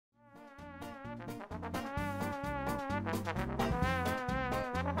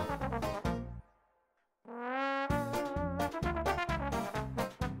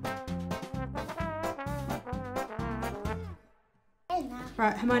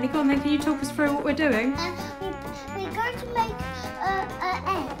Right, Hermione, go on then. Can you talk us through what we're doing? We're going to make an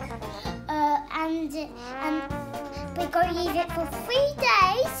egg, and we're going to leave it for 3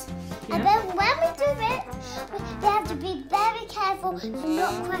 days. Yeah. And then when we do it, we have to be very careful to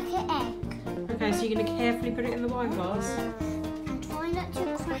not crack an egg. Okay, so you're going to carefully put it in the wine glass. And try not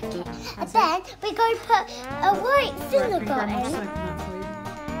to crack it. And then we're going to put a white vinegar in.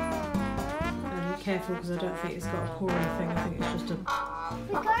 Careful, because I don't think it's got a pour or anything. I think it's just a...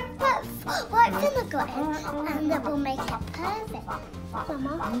 We're going to put white vinegar in, and then we'll make it perfect.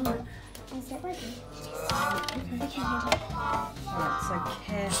 Mama, is it ready? Okay. Right, so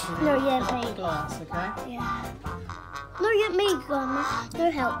carefully. No, yeah, me. Glass, okay? Yeah. No, yeah, me, Grandma.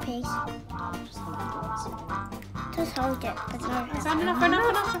 No help, please. Just hold the glass. Just hold it, but no help. Is that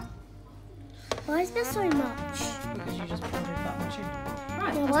enough? Why is there so much? Because you just poured it that much in.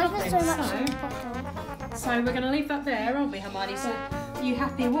 Right, Yeah, why is there so much in the bottle? So we're going to leave that there, aren't we, Hermione? So, are you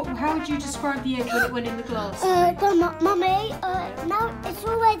happy? How would you describe the egg when it went in the glass? Mummy, now it's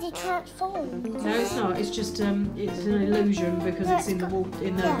already transformed. No, it's not. It's just it's an illusion because it's in the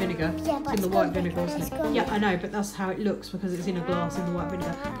vinegar. Yeah, but in the white vinegar, isn't it? Yeah, I know, but that's how it looks because it's in a glass in the white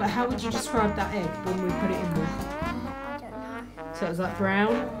vinegar. But how would you describe that egg when we put it in there? I don't know. So it was like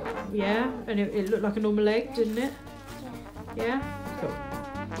brown, yeah, and it looked like a normal egg, didn't it? Yeah. Yeah? Cool.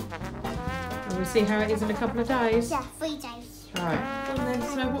 And we'll see how it is in a couple of days. Yeah, 3 days. Alright. And then,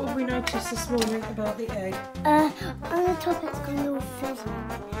 so what have we noticed this morning about the egg? On the top it's gone all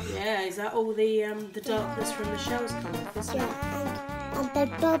fizzy. Yeah, is that all the darkness from the shells come off, isn't it? Yeah, and the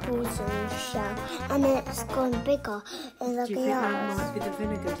bubbles in the shell, and then it's gone bigger in the glass. Do you think that might be the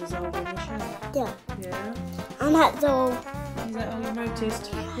vinegar dissolved in the shell? Yeah. Yeah. And that's all. Is that all you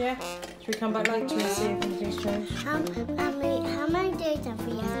noticed? Yeah? Should we come back later and see if anything's changed? How many days have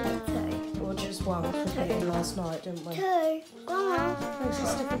we had it? 2. Or just one? We put it in last night, didn't we? 2. Grandma. It's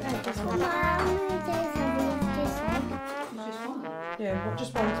just a different egg, isn't it? How many days have we had this egg? Just one. Yeah, well,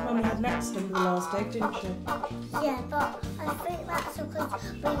 just one. Mummy had an accident with the last egg, didn't she? Yeah, but I think that's because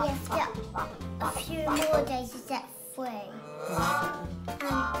we have to get a few more days to get 3. And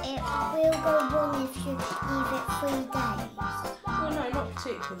it will go wrong if you leave it 3 days. Well, no, not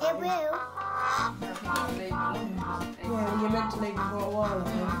particularly. It will. Yeah, you're meant to leave it for a while, I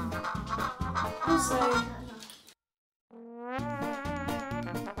think. We'll see.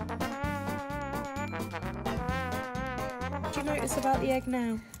 What do you notice about the egg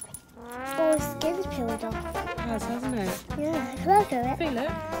now? Oh, the skin's peeled off. It has, hasn't it? Yeah, can I feel it? Feel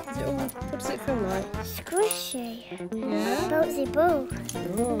it? Is it all? What does it feel like? Squishy. Yeah. Bouncy ball.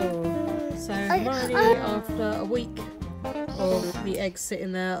 Oh. So, Hermione, after a week of the egg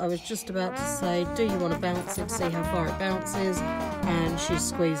sitting there, I was just about to say, do you want to bounce it to see how far it bounces? And she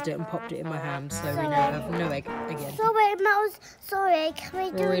squeezed it and popped it in my hand, so we now have no egg again. Sorry, Mouse. Sorry, can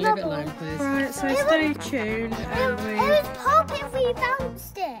we do Rory, leave it alone, please. Right, so stay tuned. It was popping if we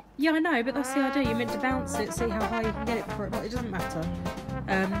bounced it. Yeah, I know, but that's the idea. You're meant to bounce it, see how high you can get it before it doesn't matter.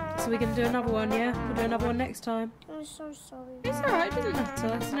 So we're going to do another one, yeah? We'll do another one next time. I'm so sorry. It's alright, it doesn't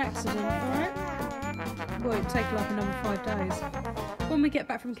matter. It's an accident, alright? Well, it'll take like another 5 days. When we get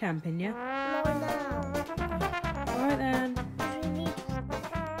back from camping, yeah? No, now. Alright then.